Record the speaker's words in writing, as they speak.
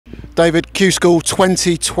David, Q School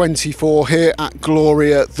 2024 here at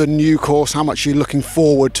Gloria, the new course. How much are you looking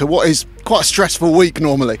forward to what is quite a stressful week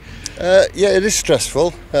normally? Yeah, it is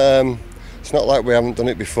stressful. It's not like we haven't done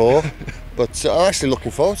it before, but I'm actually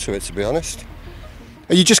looking forward to it, to be honest.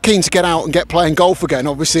 Are you just keen to get out and get playing golf again?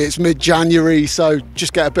 Obviously it's mid-January, so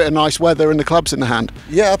just get a bit of nice weather and the clubs in the hand.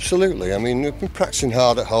 Yeah, absolutely. I mean, we've been practicing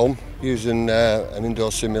hard at home using an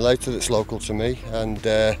indoor simulator that's local to me, and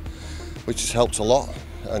which has helped a lot.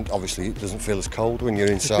 And obviously it doesn't feel as cold when you're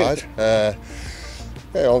inside.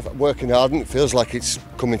 Working hard and it feels like it's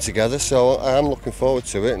coming together, so I am looking forward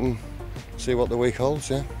to it and see what the week holds.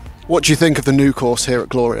 Yeah. What do you think of the new course here at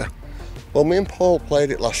Gloria? Well, me and Paul played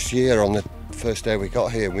it last year on the first day we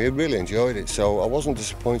got here and we really enjoyed it, so I wasn't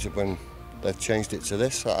disappointed when they've changed it to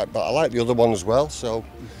this, but I like the other one as well, so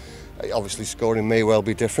obviously scoring may well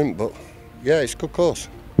be different, but yeah, it's a good course.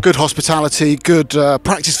 Good hospitality, good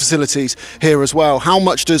practice facilities here as well. How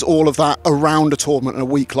much does all of that around a tournament and a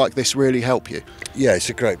week like this really help you? Yeah, it's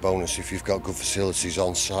a great bonus if you've got good facilities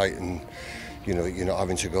on site, and you know, you're not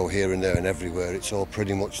having to go here and there and everywhere. It's all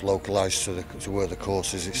pretty much localised to where the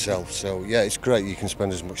course is itself. So yeah, it's great. You can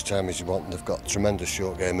spend as much time as you want, and they've got tremendous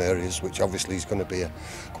short game areas, which obviously is going to be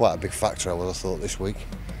quite a big factor, I would have thought, this week.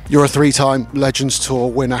 You're a three-time Legends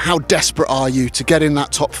Tour winner. How desperate are you to get in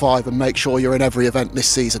that top 5 and make sure you're in every event this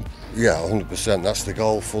season? Yeah, 100%. That's the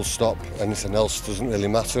goal, full stop. Anything else doesn't really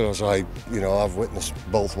matter, as I've witnessed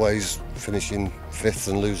both ways, finishing 5th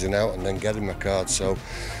and losing out and then getting my card. So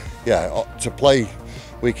yeah, to play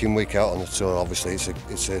week in, week out on the tour, obviously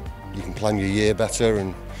you can plan your year better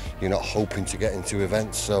and you're not hoping to get into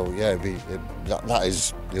events. So yeah, that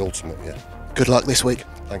is the ultimate, yeah. Good luck this week.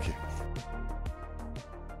 Thank you.